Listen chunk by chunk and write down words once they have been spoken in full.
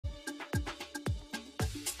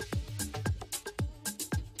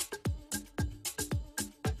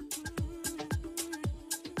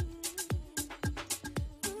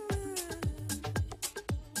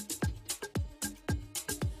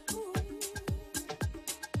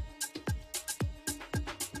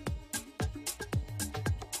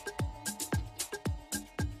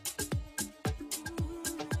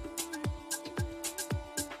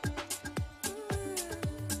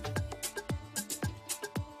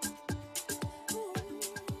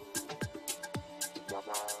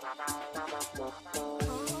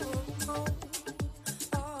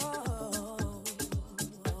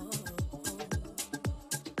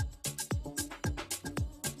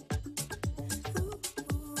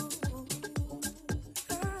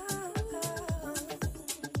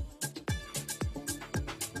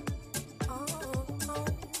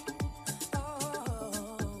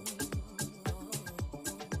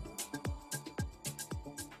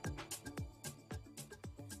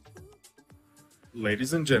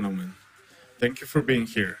Ladies and gentlemen, thank you for being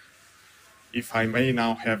here. If I may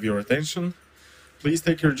now have your attention, please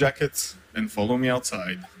take your jackets and follow me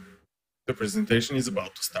outside. The presentation is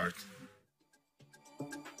about to start.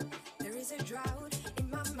 There is a drought in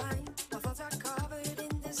my mind. My thoughts are covered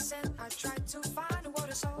in the sand. I try to find a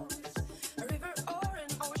water source, a river or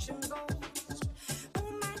an ocean ghost.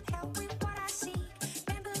 Who might help with what I seek?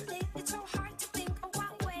 Can't believe it's so hard to think of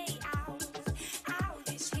one way out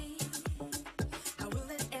is here. How will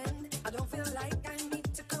it end? I don't feel like I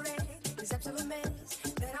need to correct this absolute mess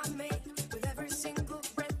that I make with every single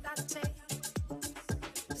breath I take.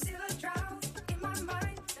 Still a drought in my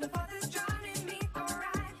mind, and the thought is drowning me.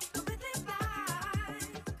 Alright, completely blind.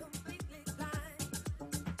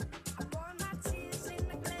 I pour my tears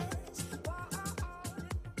in a glass. Whoa.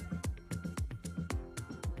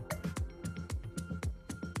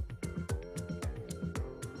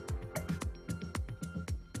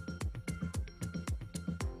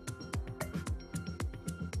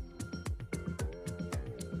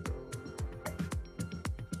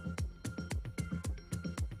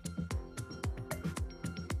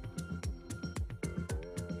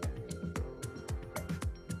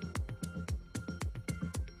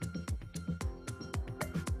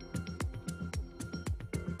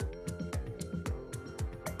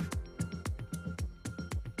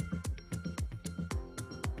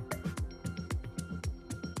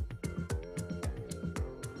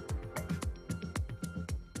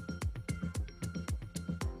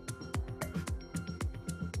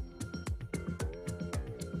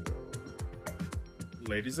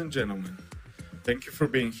 Ladies and gentlemen, thank you for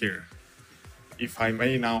being here. If I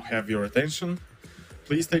may now have your attention,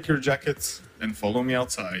 please take your jackets and follow me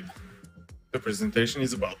outside. The presentation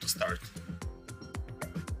is about to start.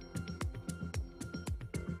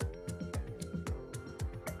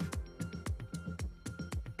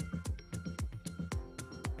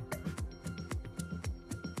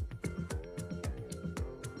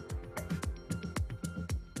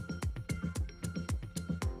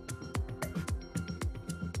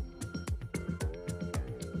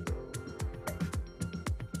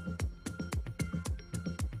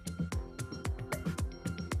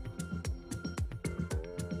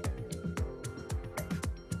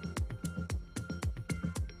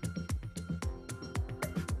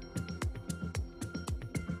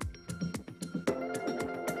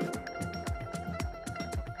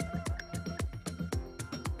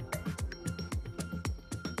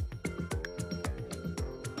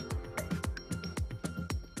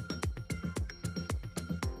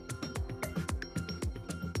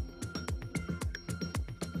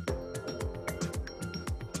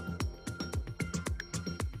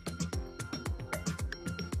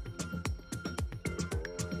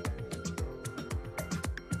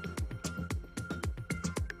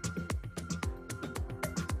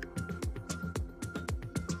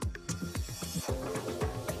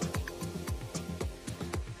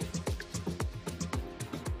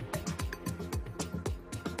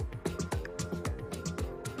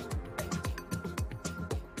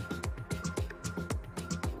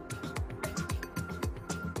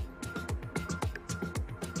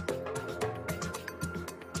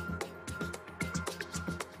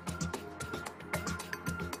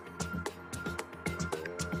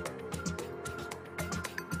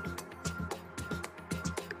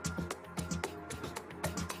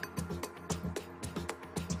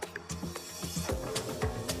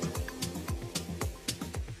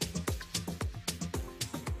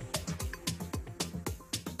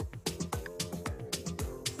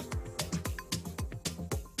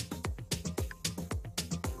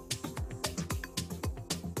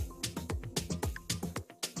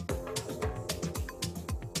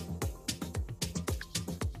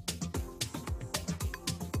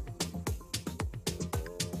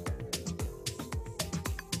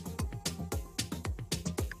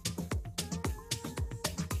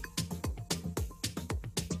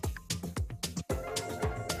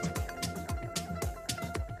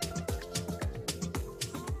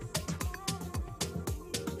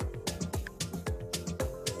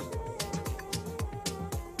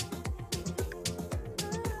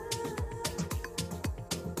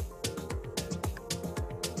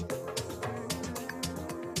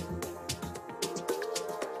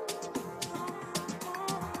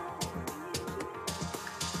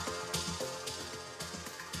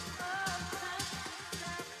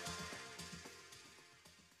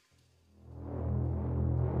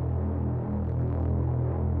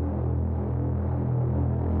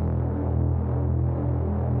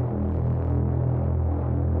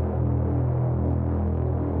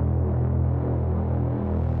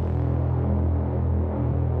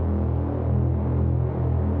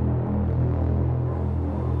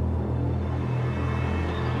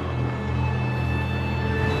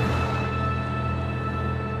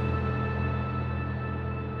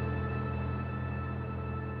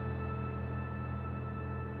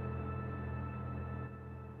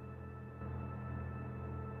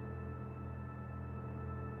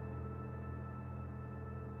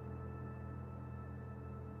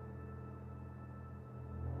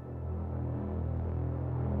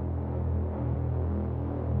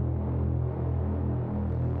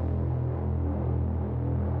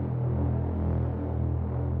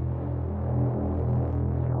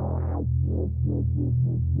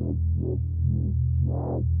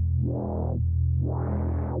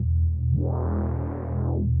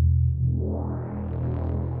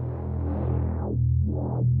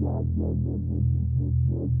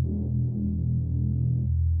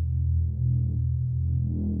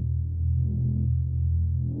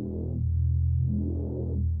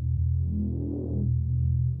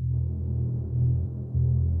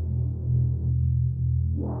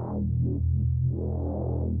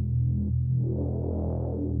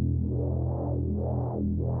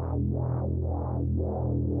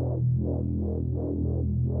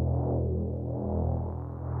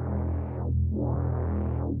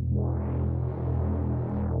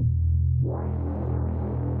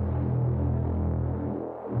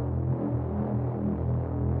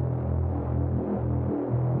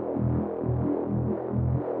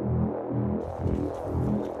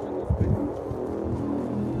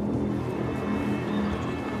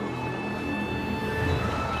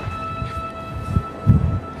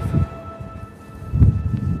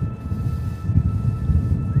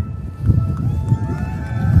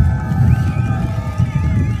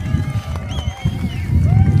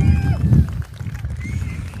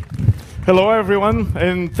 Hello, everyone,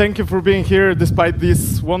 and thank you for being here despite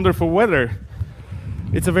this wonderful weather.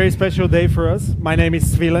 It's a very special day for us. My name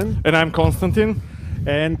is Svilen, And I'm Konstantin.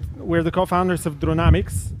 and we're the co-founders of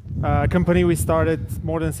DRONAMICS, a company we started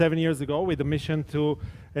more than 7 years ago with a mission to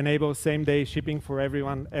enable same-day shipping for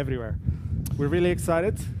everyone, everywhere. We're really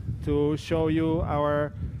excited to show you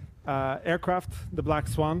our aircraft, the Black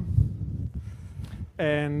Swan,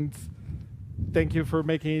 and thank you for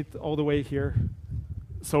making it all the way here.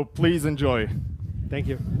 So please enjoy. Thank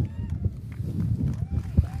you.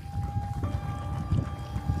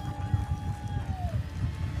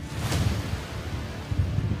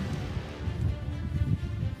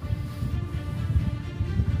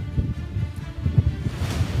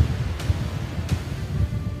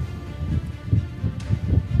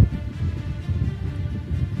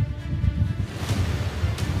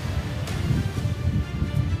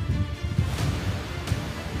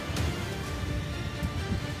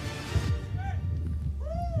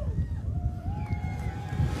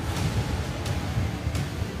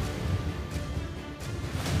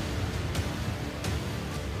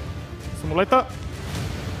 Simulator.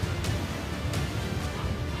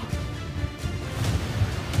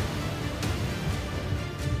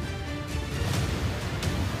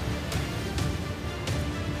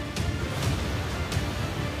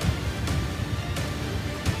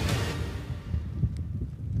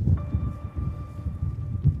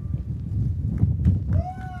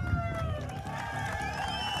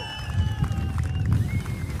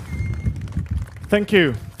 Thank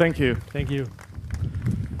you. Thank you. Thank you.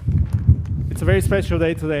 It's a very special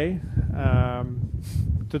day today.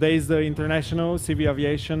 Today is the International Civil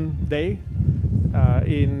Aviation Day.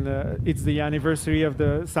 It's the anniversary of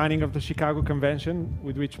the signing of the Chicago Convention,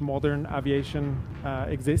 with which modern aviation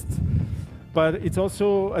exists. But it's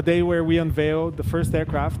also a day where we unveil the first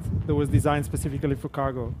aircraft that was designed specifically for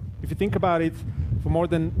cargo. If you think about it, for more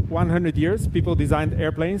than 100 years, people designed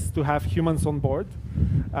airplanes to have humans on board.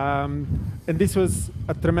 And this was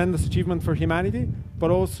a tremendous achievement for humanity,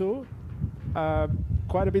 but also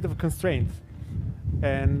quite a bit of a constraint.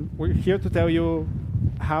 And we're here to tell you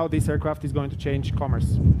how this aircraft is going to change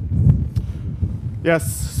commerce.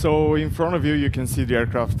 Yes, so in front of you, you can see the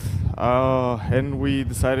aircraft. And we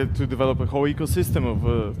decided to develop a whole ecosystem of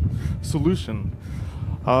a solution.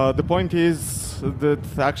 The point is that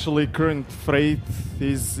actually current freight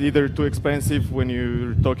is either too expensive when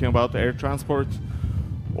you're talking about air transport,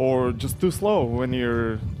 or just too slow when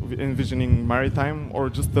you're envisioning maritime, or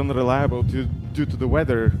just unreliable due to the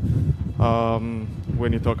weather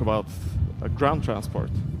when you talk about ground transport.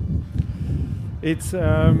 It's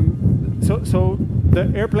so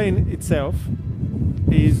the airplane itself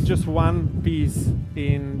is just one piece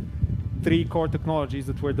in 3 core technologies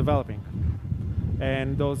that we're developing,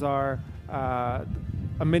 and those are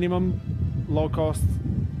a minimum low-cost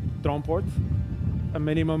drone port, a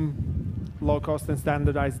minimum low-cost and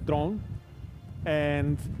standardized drone,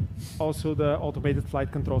 and also the automated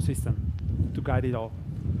flight control system to guide it all.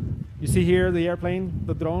 You see here the airplane,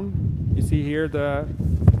 the drone. You see here the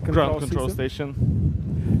Ground control station.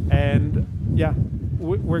 And yeah,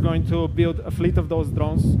 we're going to build a fleet of those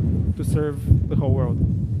drones to serve the whole world.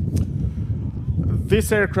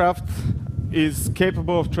 This aircraft is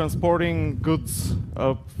capable of transporting goods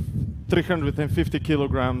of 350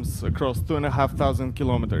 kilograms across 2,500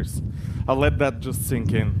 kilometers. I'll let that just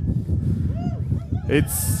sink in.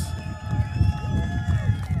 It's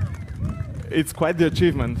quite the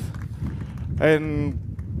achievement. And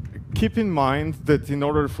keep in mind that in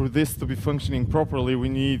order for this to be functioning properly, we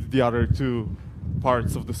need the other 2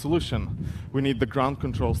 parts of the solution. We need the ground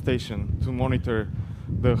control station to monitor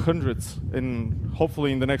the hundreds, and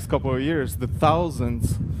hopefully in the next couple of years, the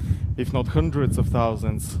thousands, if not hundreds of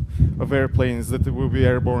thousands, of airplanes that will be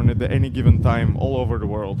airborne at any given time all over the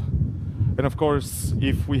world. And of course,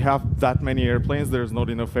 if we have that many airplanes, there's not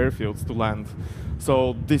enough airfields to land.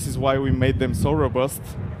 So this is why we made them so robust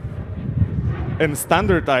and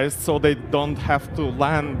standardized, so they don't have to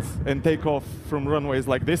land and take off from runways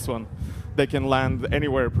like this one. They can land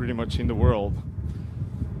anywhere pretty much in the world.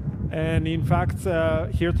 And in fact,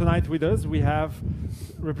 here tonight with us, we have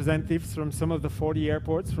representatives from some of the 40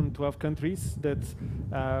 airports from 12 countries that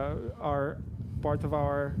are part of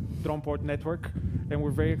our drone port network. And we're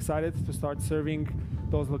very excited to start serving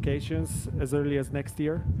those locations as early as next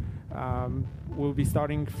year. We'll be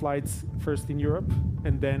starting flights first in Europe,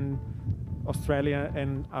 and then Australia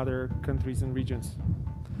and other countries and regions.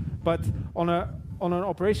 But on an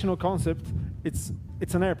operational concept, it's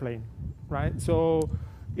an airplane, right? So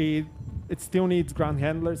it still needs ground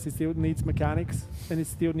handlers, it still needs mechanics, and it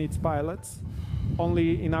still needs pilots.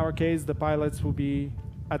 Only in our case, the pilots will be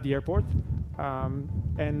at the airport.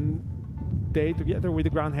 And they, together with the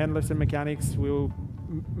ground handlers and mechanics, will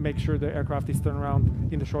make sure the aircraft is turned around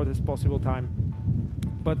in the shortest possible time.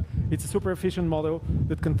 But it's a super efficient model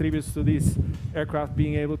that contributes to this aircraft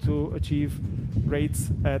being able to achieve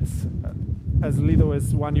rates at as little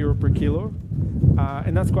as €1 per kilo.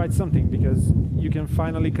 And that's quite something, because you can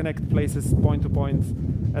finally connect places point to point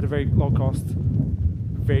at a very low cost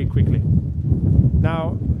very quickly.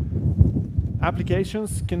 Now,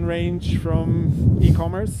 applications can range from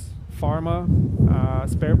e-commerce, pharma,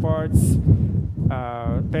 spare parts,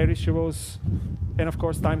 perishables, and of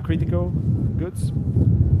course time-critical goods.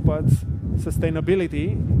 But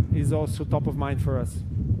sustainability is also top of mind for us.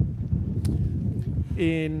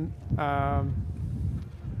 In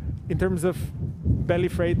terms of belly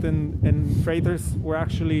freight and freighters, we're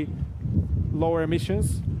actually lower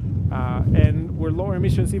emissions, and we're lower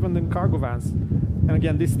emissions even than cargo vans. And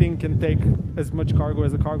again, this thing can take as much cargo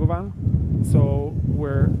as a cargo van, so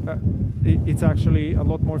it's actually a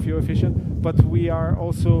lot more fuel efficient. But we are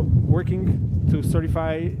also working to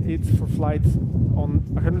certify it for flights on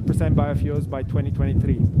 100% biofuels by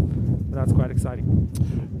 2023. And that's quite exciting.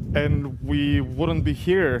 And we wouldn't be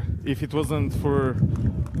here if it wasn't for...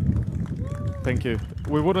 Thank you.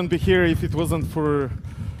 We wouldn't be here if it wasn't for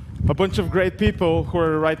a bunch of great people who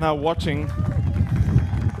are right now watching,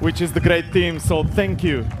 which is the great team. So thank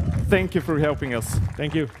you. Thank you for helping us.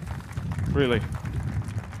 Thank you. Really.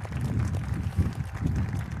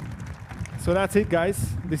 So that's it, guys.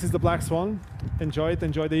 This is the Black Swan. Enjoy it.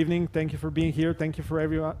 Enjoy the evening. Thank you for being here. Thank you for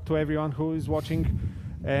everyone who is watching.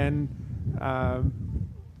 And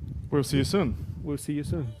we'll see you soon. We'll see you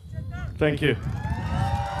soon. Thank you.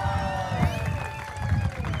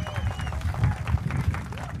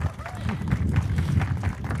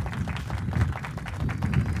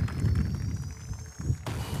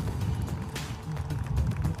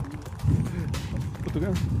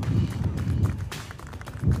 Portugal.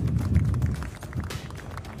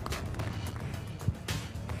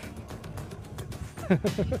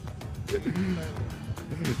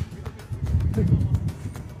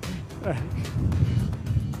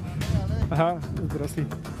 Aha, здравствуй.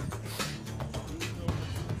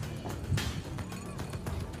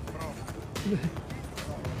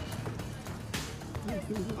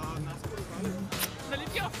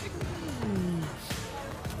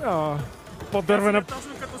 Подървана.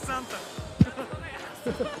 Точно като Санта.